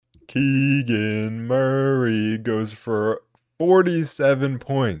Keegan Murray goes for 47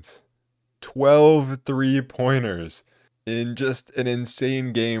 points, 12 three-pointers in just an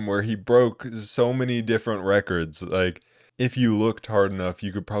insane game where he broke so many different records. Like, if you looked hard enough,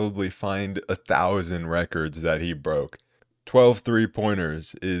 you could probably find 1,000 records that he broke. 12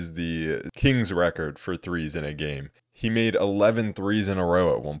 three-pointers is the Kings record for threes in a game. He made 11 threes in a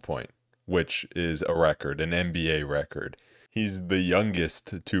row at one point, which is a record, an NBA record. He's the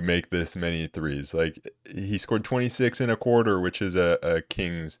youngest to make this many threes. Like, he scored 26 in a quarter, which is a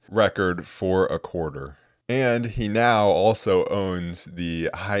Kings record for a quarter. And he now also owns the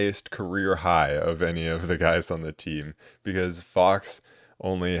highest career high of any of the guys on the team, because Fox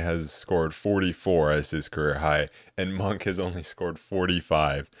only has scored 44 as his career high, and Monk has only scored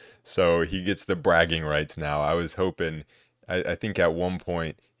 45. So he gets the bragging rights now. I was hoping, I think at one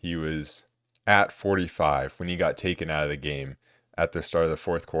point he was at 45 when he got taken out of the game at the start of the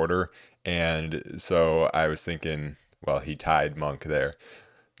fourth quarter. And so I was thinking, well, he tied Monk there.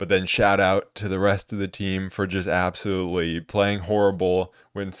 But then shout out to the rest of the team for just absolutely playing horrible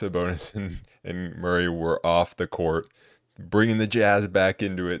when Sabonis and Murray were off the court, bringing the Jazz back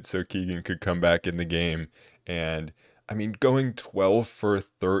into it so Keegan could come back in the game. And I mean, going 12 for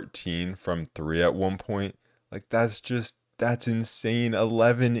 13 from three at one point, like that's insane.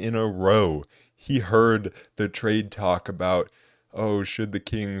 11 in a row. He heard the trade talk about, oh, should the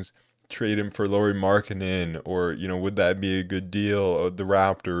Kings trade him for Lauri Markkanen, or, would that be a good deal? Or the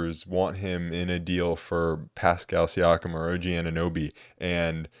Raptors want him in a deal for Pascal Siakam or OG Anunoby.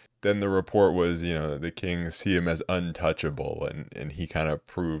 And then the report was, the Kings see him as untouchable, and he kind of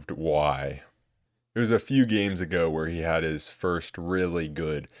proved why. It was a few games ago where he had his first really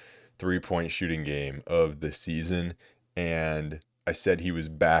good three-point shooting game of the season, and I said he was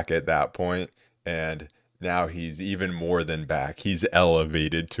back at that point, and now he's even more than back. He's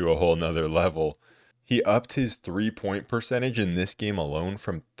elevated to a whole nother level. He upped his three-point percentage in this game alone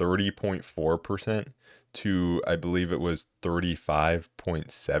from 30.4% to, I believe it was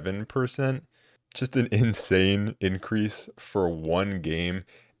 35.7%. Just an insane increase for one game.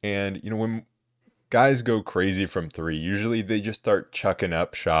 And, when guys go crazy from three, usually they just start chucking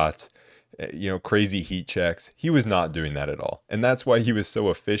up shots, crazy heat checks. He was not doing that at all. And that's why he was so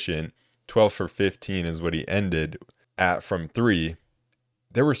efficient. 12 for 15 is what he ended at from three.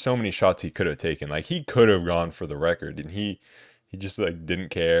 There were so many shots he could have taken. Like, he could have gone for the record, and he just didn't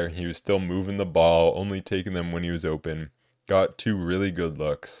care. He was still moving the ball, only taking them when he was open. Got two really good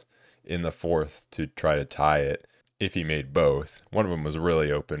looks in the fourth to try to tie it if he made both. One of them was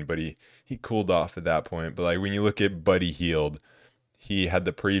really open, but he cooled off at that point. But when you look at Buddy Hield, he had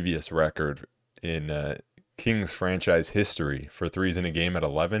the previous record in Kings franchise history for threes in a game at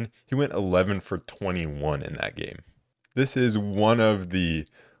 11. He went 11 for 21 in that game. This is one of the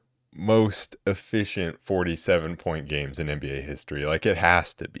most efficient 47-point games in NBA history. It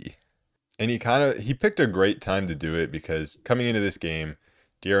has to be. And he picked a great time to do it, because coming into this game,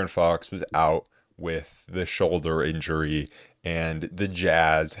 De'Aaron Fox was out with the shoulder injury, and the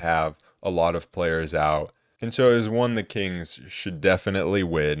Jazz have a lot of players out. And so it was one the Kings should definitely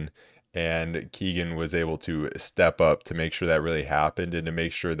win. And Keegan was able to step up to make sure that really happened, and to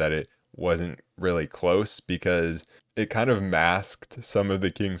make sure that it wasn't really close, because it kind of masked some of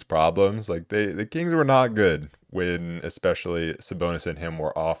the Kings' problems. The Kings were not good when especially Sabonis and him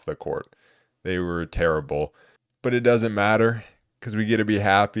were off the court. They were terrible. But it doesn't matter, because we get to be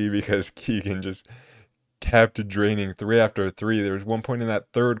happy because Keegan just kept draining three after three. There was one point in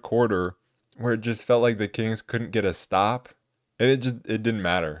that third quarter where it just felt like the Kings couldn't get a stop. And it didn't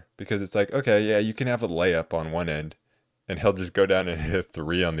matter, because it's like, okay, yeah, you can have a layup on one end, and he'll just go down and hit a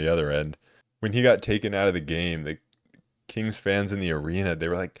three on the other end. When he got taken out of the game, the Kings fans in the arena, they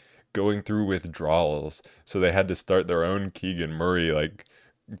were going through withdrawals. So they had to start their own Keegan Murray, it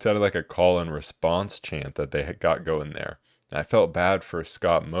sounded like a call and response chant that they had got going there. And I felt bad for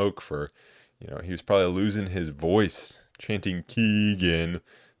Scott Moak for, he was probably losing his voice chanting Keegan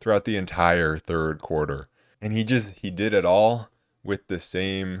throughout the entire third quarter. And he did it all with the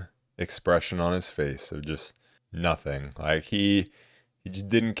same expression on his face of just nothing. He just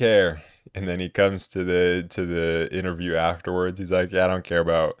didn't care. And then he comes to the interview afterwards. He's like, yeah, I don't care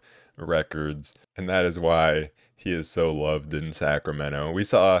about records. And that is why he is so loved in Sacramento. We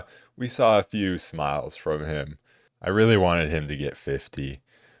saw a few smiles from him. I really wanted him to get 50,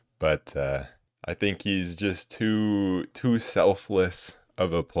 but I think he's just too selfless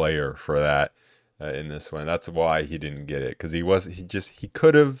of a player for that. In this one, that's why he didn't get it, because he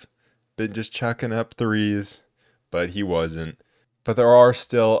could have been just chucking up threes, but he wasn't. But there are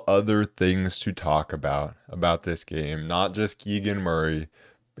still other things to talk about this game, not just Keegan Murray,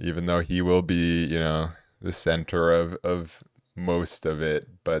 even though he will be, the center of most of it.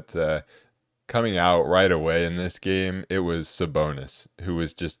 But coming out right away in this game, it was Sabonis, who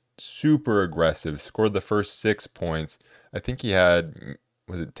was just super aggressive, scored the first 6 points. I think he had,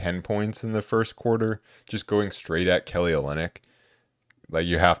 was it 10 points in the first quarter, just going straight at Kelly Olynyk. Like,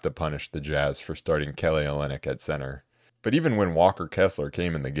 you have to punish the Jazz for starting Kelly Olynyk at center. But even when Walker Kessler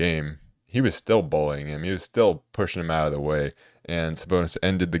came in the game, he was still bullying him. He was still pushing him out of the way. And Sabonis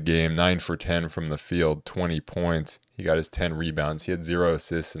ended the game 9 for 10 from the field, 20 points. He got his 10 rebounds. He had 0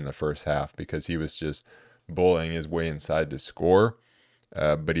 assists in the first half because he was just bullying his way inside to score.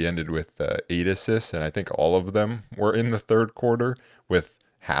 But he ended with 8 assists, and I think all of them were in the third quarter, with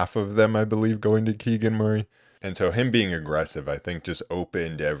half of them, I believe, going to Keegan Murray. And so him being aggressive, I think, just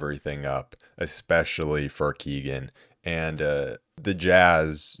opened everything up, especially for Keegan. And the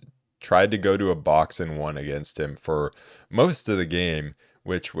Jazz tried to go to a box and one against him for most of the game,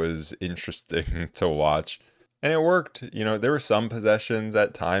 which was interesting to watch. And it worked. There were some possessions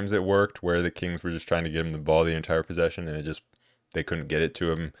at times it worked where the Kings were just trying to get him the ball the entire possession, and they couldn't get it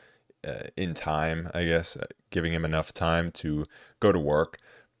to him in time, I guess, giving him enough time to go to work.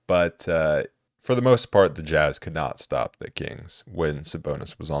 But for the most part, the Jazz could not stop the Kings when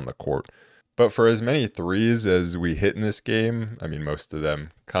Sabonis was on the court. But for as many threes as we hit in this game, I mean, most of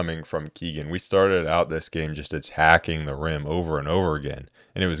them coming from Keegan, we started out this game just attacking the rim over and over again,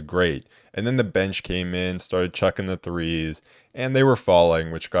 and it was great. And then the bench came in, started chucking the threes, and they were falling,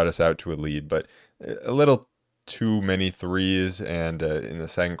 which got us out to a lead, but a little too many threes, and in the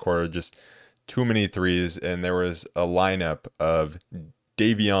second quarter, just too many threes, and there was a lineup of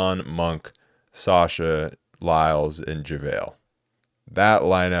Davion, Monk, Sasha, Lyles, and JaVale. That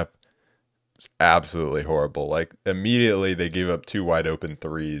lineup is absolutely horrible. Like, immediately they gave up 2 wide open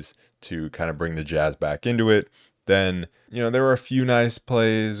threes to kind of bring the Jazz back into it. Then, there were a few nice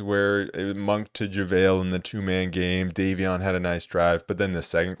plays where it was Monk to JaVale in the 2-man game. Davion had a nice drive, but then the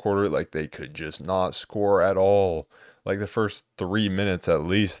second quarter, like, they could just not score at all. Like, the first 3 minutes at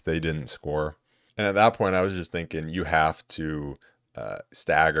least, they didn't score. And at that point, I was just thinking, you have to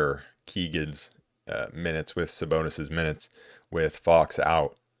stagger Keegan's minutes with Sabonis's minutes with Fox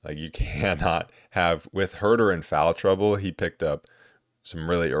out. Like, you cannot have, with Huerter in foul trouble, he picked up some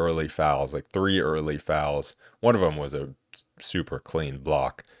really early fouls, like 3 early fouls. One of them was a super clean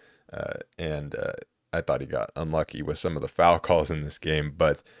block. And I thought he got unlucky with some of the foul calls in this game.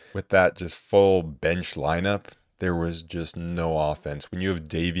 But with that just full bench lineup, there was just no offense. When you have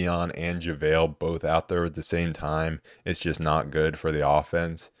Davion and JaVale both out there at the same time, it's just not good for the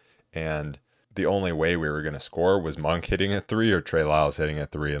offense. And the only way we were going to score was Monk hitting a 3 or Trey Lyles hitting a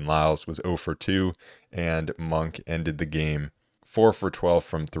 3. And Lyles was 0 for 2, and Monk ended the game 4 for 12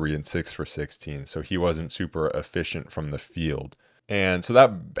 from 3 and 6 for 16. So he wasn't super efficient from the field. And so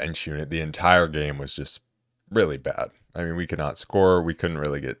that bench unit, the entire game was just really bad. I mean, we could not score. We couldn't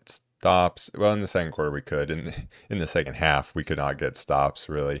really get stops. Well, in the second quarter we could. In the second half, we could not get stops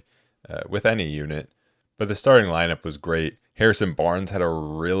really with any unit. But the starting lineup was great. Harrison Barnes had a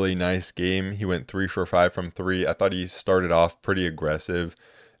really nice game. He went 3 for 5 from 3. I thought he started off pretty aggressive.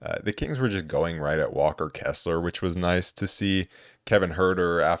 The Kings were just going right at Walker Kessler, which was nice to see. Kevin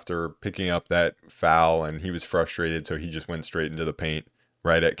Huerter, after picking up that foul, and he was frustrated, so he just went straight into the paint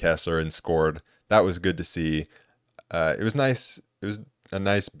right at Kessler and scored. That was good to see. It was nice. It was a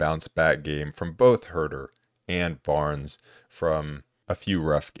nice bounce back game from both Huerter and Barnes from a few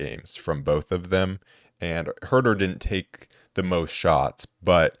rough games from both of them. And Huerter didn't take the most shots,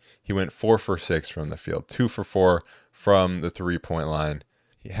 but he went 4 for 6 from the field, 2 for 4 from the 3-point line.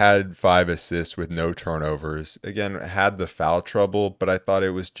 He had 5 assists with no turnovers. Again, had the foul trouble, but I thought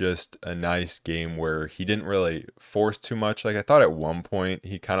it was just a nice game where he didn't really force too much. Like, I thought at one point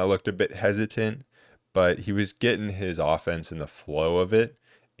he kind of looked a bit hesitant, but he was getting his offense in the flow of it.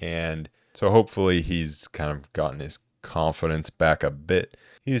 And so hopefully he's kind of gotten his confidence back a bit.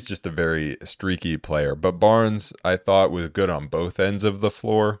 He's just a very streaky player. But Barnes, I thought, was good on both ends of the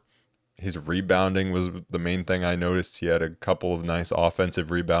floor. His rebounding was the main thing I noticed. He had a couple of nice offensive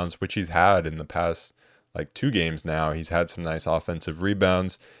rebounds, which he's had in the past, 2 games now. He's had some nice offensive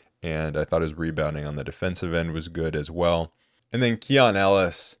rebounds, and I thought his rebounding on the defensive end was good as well. And then Keon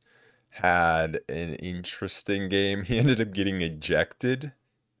Ellis had an interesting game. He ended up getting ejected.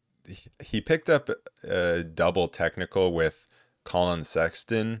 He picked up a double technical with Colin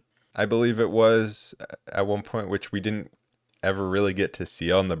Sexton, I believe it was, at one point, which we didn't ever really get to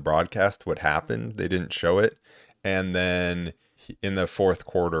see on the broadcast what happened. They didn't show it. And then in the fourth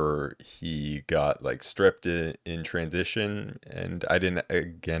quarter, he got stripped in transition. And I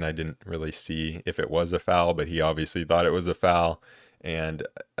didn't really see if it was a foul, but he obviously thought it was a foul. and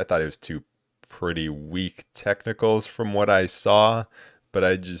I thought it was two pretty weak technicals from what I saw, but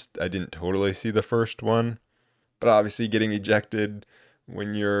I didn't totally see the first one. But obviously, getting ejected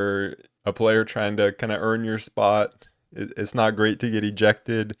when you're a player trying to kind of earn your spot, it's not great to get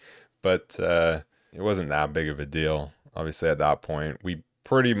ejected, but it wasn't that big of a deal. Obviously, at that point, we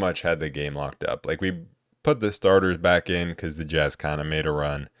pretty much had the game locked up. Like, we put the starters back in because the Jazz kind of made a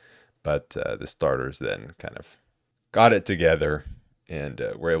run, but the starters then kind of got it together and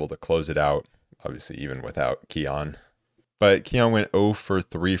were able to close it out, obviously, even without Keon. But Keon went 0 for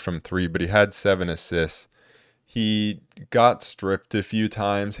 3 from 3, but he had 7 assists. He got stripped a few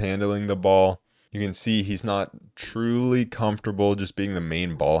times handling the ball. You can see he's not truly comfortable just being the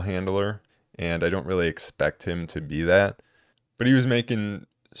main ball handler, and I don't really expect him to be that. But he was making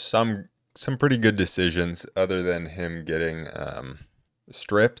some pretty good decisions other than him getting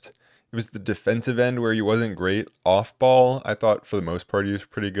stripped. It was the defensive end where he wasn't great off ball. I thought for the most part he was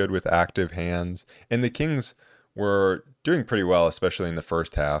pretty good with active hands. And the Kings were doing pretty well, especially in the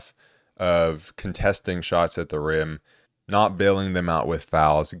first half, of contesting shots at the rim, not bailing them out with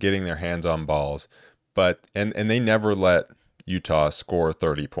fouls, getting their hands on balls. But and they never let Utah score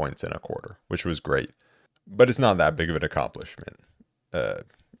 30 points in a quarter, which was great. But it's not that big of an accomplishment.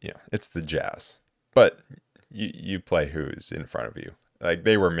 It's the Jazz. But you play who's in front of you. Like,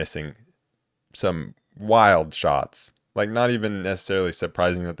 they were missing some wild shots. Like, not even necessarily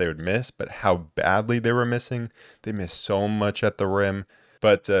surprising that they would miss, but how badly they were missing. They missed so much at the rim.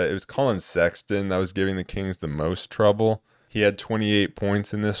 But it was Colin Sexton that was giving the Kings the most trouble. He had 28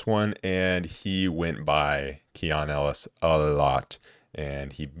 points in this one, and he went by Keon Ellis a lot.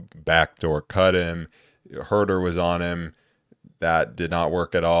 And he backdoor cut him. Herter was on him. That did not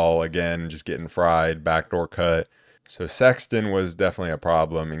work at all. Again, just getting fried, backdoor cut. So Sexton was definitely a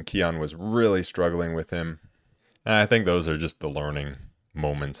problem, and Keon was really struggling with him. And I think those are just the learning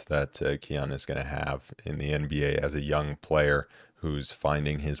moments that Keon is going to have in the NBA as a young player who's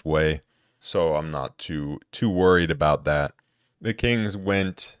finding his way. So I'm not too worried about that. The Kings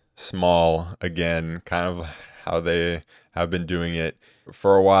went small again, kind of how they have been doing it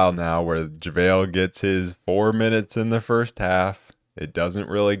for a while now, where JaVale gets his 4 minutes in the first half. It doesn't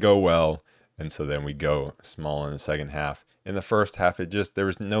really go well. And so then we go small in the second half. In the first half, there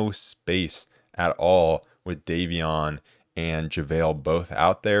was no space at all with Davion and JaVale both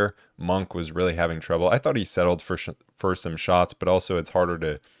out there. Monk was really having trouble. I thought he settled for some shots, but also it's harder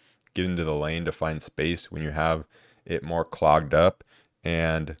to get into the lane to find space when you have it more clogged up.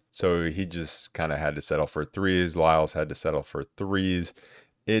 And so he just kind of had to settle for threes. Lyles had to settle for threes.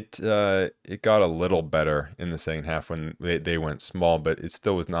 It got a little better in the second half when they went small, but it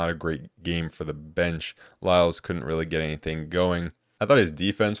still was not a great game for the bench. Lyles couldn't really get anything going. I thought his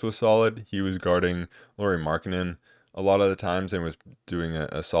defense was solid. He was guarding Lauri Markkanen a lot of the times and was doing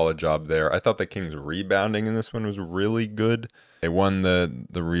a solid job there. I thought the Kings' rebounding in this one was really good. They won the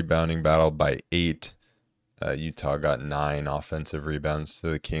rebounding battle by 8. Utah got 9 offensive rebounds to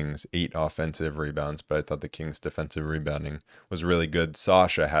the Kings, 8 offensive rebounds, but I thought the Kings' defensive rebounding was really good.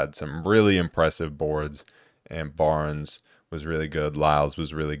 Sasha had some really impressive boards, and Barnes was really good. Lyles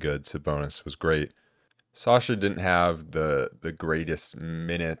was really good. Sabonis was great. Sasha didn't have the greatest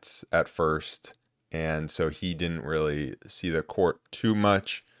minutes at first, and so he didn't really see the court too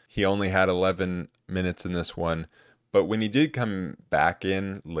much. He only had 11 minutes in this one. But when he did come back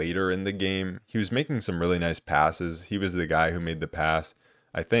in later in the game, he was making some really nice passes. He was the guy who made the pass,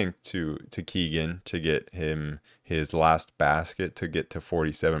 I think, to Keegan to get him his last basket to get to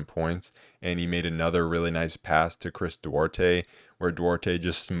 47 points. And he made another really nice pass to Chris Duarte, where Duarte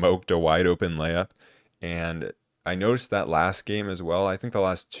just smoked a wide open layup. And I noticed that last game as well. I think the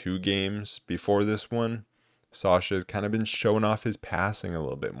last 2 games before this one, Sasha has kind of been showing off his passing a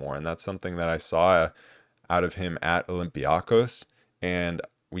little bit more. And that's something that I saw out of him at Olympiacos, and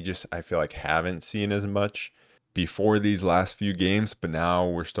I feel like haven't seen as much before these last few games, but now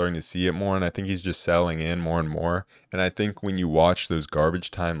we're starting to see it more, and I think he's just settling in more and more. And I think when you watch those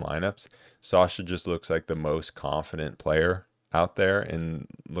garbage time lineups, Sasha just looks like the most confident player out there and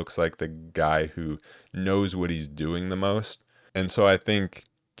looks like the guy who knows what he's doing the most. And so I think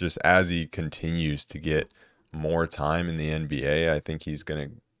just as he continues to get more time in the NBA, I think he's going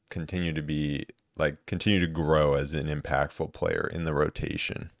to continue to grow as an impactful player in the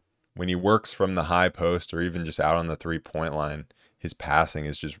rotation. When he works from the high post or even just out on the 3-point line, his passing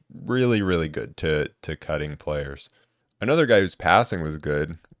is just really, really good to cutting players. Another guy whose passing was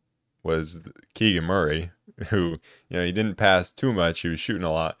good was Keegan Murray, who, he didn't pass too much. He was shooting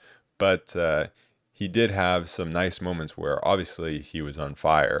a lot, but he did have some nice moments where obviously he was on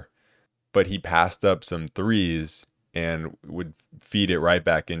fire, but he passed up some threes and would feed it right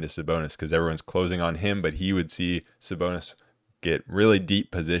back into Sabonis because everyone's closing on him, but he would see Sabonis get really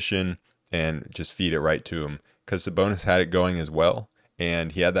deep position and just feed it right to him because Sabonis had it going as well.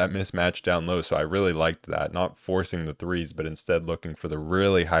 And he had that mismatch down low. So I really liked that. Not forcing the threes, but instead looking for the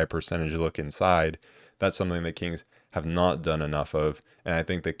really high percentage look inside. That's something the Kings have not done enough of. And I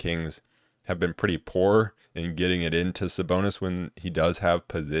think the Kings have been pretty poor in getting it into Sabonis when he does have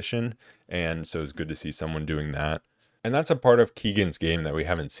position. And so it's good to see someone doing that. And that's a part of Keegan's game that we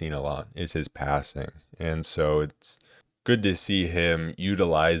haven't seen a lot, is his passing. And so it's good to see him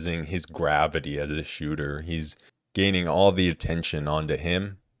utilizing his gravity as a shooter. He's gaining all the attention onto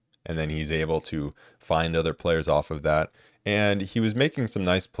him, and then he's able to find other players off of that. And he was making some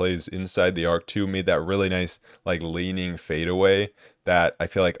nice plays inside the arc too, made that really nice like leaning fadeaway that I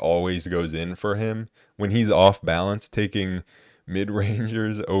feel like always goes in for him. When he's off balance, taking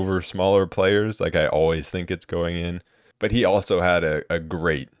mid-rangers over smaller players, like I always think it's going in. But he also had a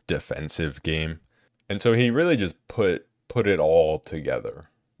great defensive game. And so he really just put it all together.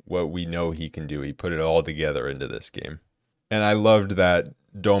 What we know he can do. He put it all together into this game. And I loved that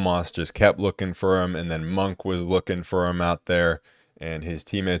Domas just kept looking for him, and then Monk was looking for him out there, and his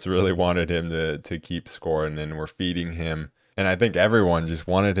teammates really wanted him to keep scoring and were feeding him. And I think everyone just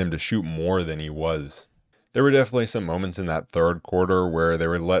wanted him to shoot more than he was. There were definitely some moments in that third quarter where they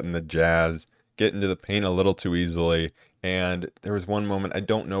were letting the Jazz get into the paint a little too easily. And there was one moment, I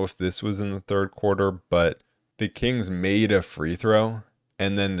don't know if this was in the third quarter, but the Kings made a free throw.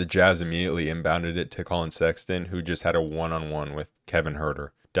 And then the Jazz immediately inbounded it to Colin Sexton, who just had a one-on-one with Kevin Huerter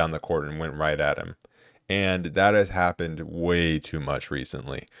down the court and went right at him. And that has happened way too much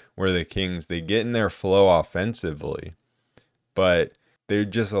recently, where the Kings, they get in their flow offensively, but they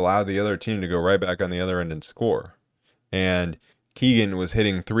just allow the other team to go right back on the other end and score. And Keegan was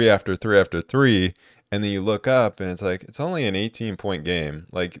hitting three after three after three, and then you look up and it's like, it's only an 18-point game.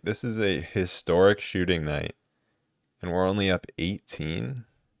 Like, this is a historic shooting night. And we're only up 18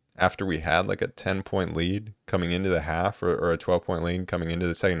 after we had like a 10-point lead coming into the half, or a 12-point lead coming into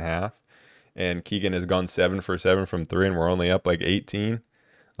the second half. And Keegan has gone 7 for 7 from three, and we're only up like 18.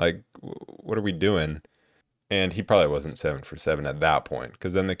 Like, what are we doing? And he probably wasn't 7 for 7 at that point,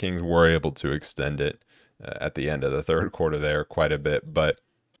 because then the Kings were able to extend it at the end of the third quarter there quite a bit. But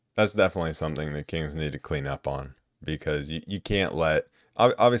that's definitely something the Kings need to clean up on, because you can't let,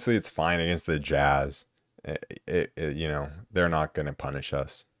 obviously it's fine against the Jazz. They're not going to punish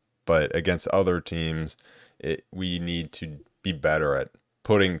us, but against other teams, we need to be better at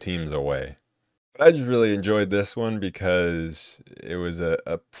putting teams away. But I just really enjoyed this one because it was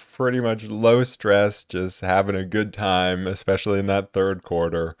a pretty much low stress, just having a good time, especially in that third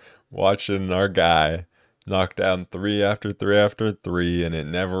quarter, watching our guy knock down three after three after three, and it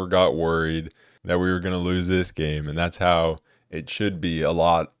never got worried that we were going to lose this game. And that's how it should be a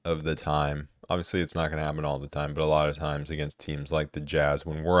lot of the time. Obviously, it's not going to happen all the time, but a lot of times against teams like the Jazz,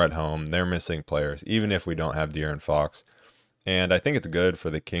 when we're at home, they're missing players, even if we don't have De'Aaron Fox. And I think it's good for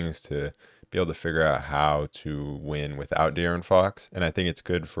the Kings to be able to figure out how to win without De'Aaron Fox. And I think it's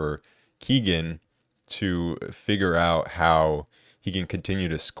good for Keegan to figure out how he can continue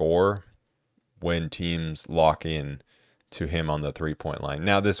to score when teams lock in to him on the three-point line.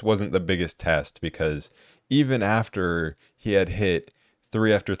 Now, this wasn't the biggest test, because even after he had hit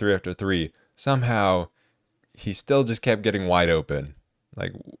three after three after three, somehow he still just kept getting wide open.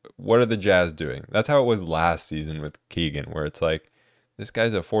 Like, what are the Jazz doing? That's how it was last season with Keegan, where it's like, this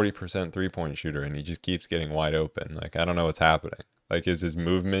guy's a 40% three-point shooter and he just keeps getting wide open. Like, I don't know what's happening. Like, is his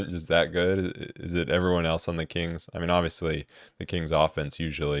movement just that good? Is it everyone else on the Kings? I mean, obviously, the Kings offense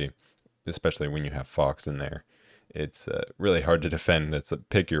usually, especially when you have Fox in there, it's really hard to defend. It's a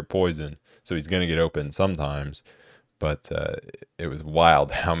pick your poison. So he's going to get open sometimes. But it was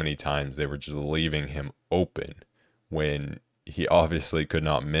wild how many times they were just leaving him open when he obviously could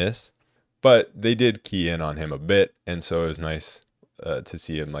not miss. But they did key in on him a bit, and so it was nice to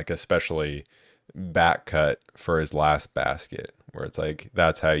see him, like, especially back cut for his last basket, where it's like,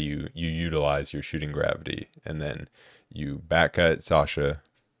 that's how you utilize your shooting gravity. And then you back cut. Sasha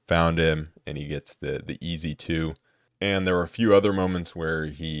found him, and he gets the easy two. And there were a few other moments where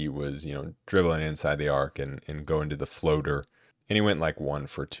he was, dribbling inside the arc and going to the floater. And he went like 1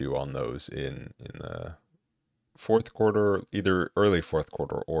 for 2 on those in the fourth quarter, either early fourth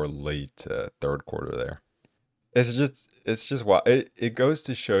quarter or late third quarter there. It's just wild. It goes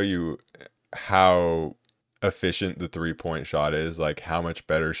to show you how efficient the 3-point shot is, like how much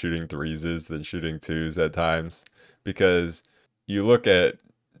better shooting threes is than shooting twos at times. Because you look at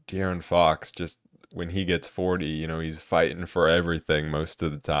De'Aaron Fox, just when he gets 40, he's fighting for everything most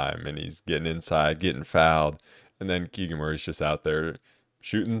of the time, and he's getting inside, getting fouled. And then Keegan Murray's just out there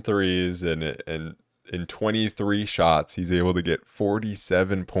shooting threes, and in 23 shots, he's able to get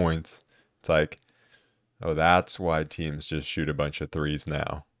 47 points. It's like, oh, that's why teams just shoot a bunch of threes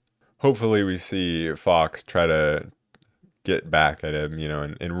now. Hopefully we see Fox try to get back at him,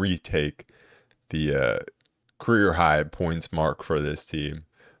 and retake the career high points mark for this team.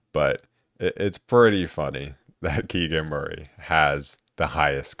 But it's pretty funny that Keegan Murray has the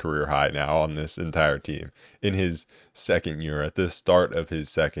highest career high now on this entire team in his second year, at the start of his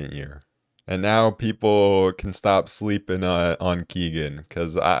second year. And now people can stop sleeping on Keegan,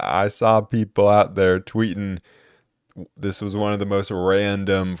 because I saw people out there tweeting this was one of the most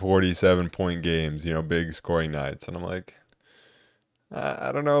random 47-point games, big scoring nights. And I'm like,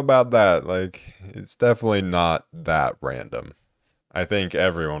 I don't know about that. Like, it's definitely not that random. I think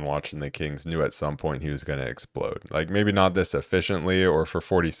everyone watching the Kings knew at some point he was going to explode. Like, maybe not this efficiently or for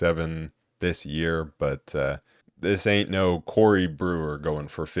 47 this year, but this ain't no Corey Brewer going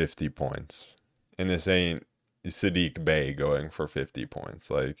for 50 points. And this ain't Sadiq Bey going for 50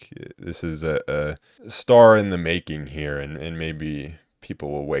 points. Like, this is a star in the making here, and maybe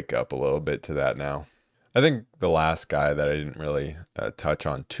people will wake up a little bit to that now. I think the last guy that I didn't really touch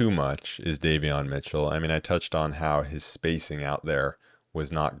on too much is Davion Mitchell. I mean, I touched on how his spacing out there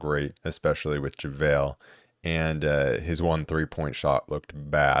was not great, especially with JaVale, and his 1 3-point shot looked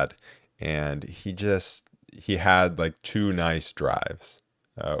bad. And he had like 2 nice drives.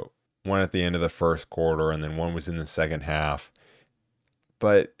 One at the end of the first quarter, and then one was in the second half.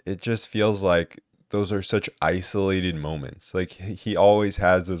 But it just feels like those are such isolated moments. Like, he always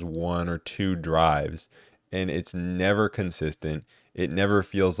has those 1 or 2 drives, and it's never consistent. It never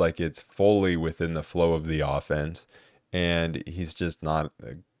feels like it's fully within the flow of the offense, and he's just not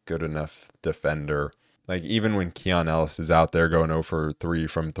a good enough defender. Like, even when Keon Ellis is out there going 0 for 3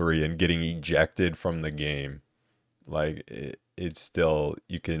 from 3 and getting ejected from the game, like, it's still,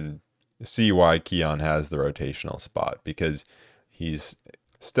 you can see why Keon has the rotational spot, because he's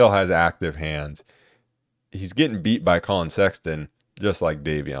still has active hands. He's getting beat by Colin Sexton just like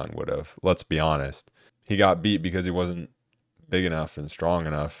Davion would have. Let's be honest. He got beat because he wasn't big enough and strong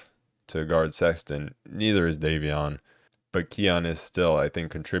enough to guard Sexton. Neither is Davion. But Keon is still, I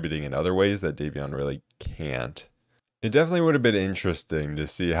think, contributing in other ways that Davion really can't. It definitely would have been interesting to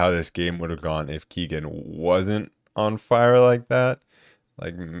see how this game would have gone if Keegan wasn't on fire like that.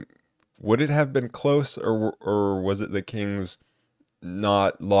 Like, would it have been close, or was it the Kings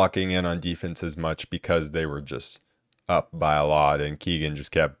not locking in on defense as much because they were just up by a lot and Keegan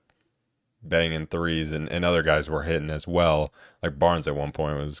just kept banging threes and other guys were hitting as well? Like, Barnes at one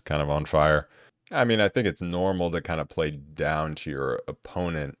point was kind of on fire. I mean, I think it's normal to kind of play down to your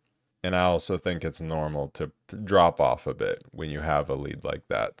opponent, and I also think it's normal to drop off a bit when you have a lead like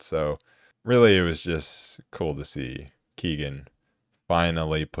that. So really, it was just cool to see Keegan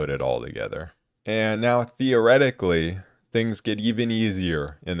finally put it all together. And now, theoretically, things get even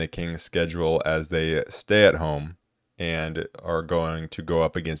easier in the Kings' schedule as they stay at home and are going to go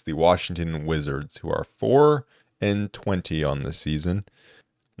up against the Washington Wizards, who are 4-20 on the season.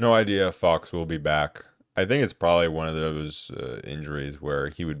 No idea if Fox will be back. I think it's probably one of those injuries where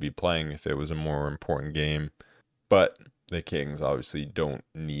he would be playing if it was a more important game. But the Kings obviously don't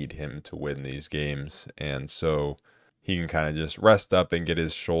need him to win these games, and so he can kind of just rest up and get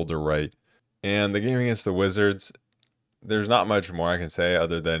his shoulder right. And the game against the Wizards, there's not much more I can say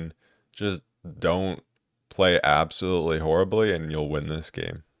other than just don't play absolutely horribly and you'll win this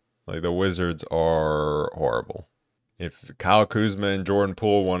game. Like, the Wizards are horrible. If Kyle Kuzma and Jordan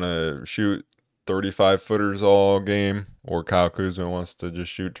Poole want to shoot 35-footers all game, or Kyle Kuzma wants to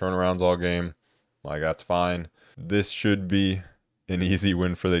just shoot turnarounds all game, like, that's fine. This should be an easy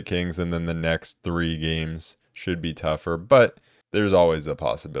win for the Kings, and then the next 3 games should be tougher. But there's always a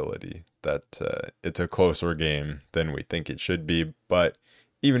possibility that it's a closer game than we think it should be. But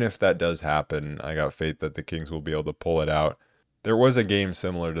even if that does happen, I got faith that the Kings will be able to pull it out. There was a game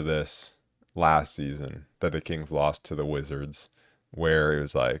similar to this last season that the Kings lost to the Wizards, where it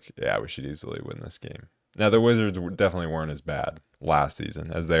was like, yeah, we should easily win this game. Now, the Wizards definitely weren't as bad last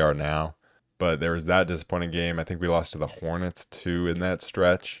season as they are now, but there was that disappointing game. I think we lost to the Hornets too in that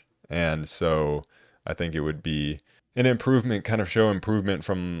stretch, and so I think it would be an improvement, kind of show improvement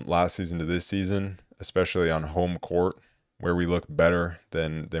from last season to this season, especially on home court, where we look better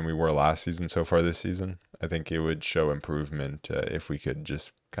than we were last season so far this season. I think it would show improvement if we could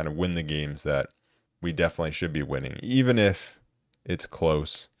just kind of win the games that we definitely should be winning. Even if it's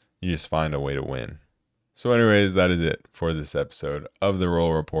close, you just find a way to win. So anyways, that is it for this episode of the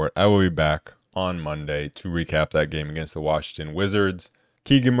Roll Report. I will be back on Monday to recap that game against the Washington Wizards.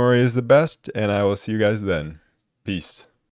 Keegan Murray is the best, and I will see you guys then. Peace.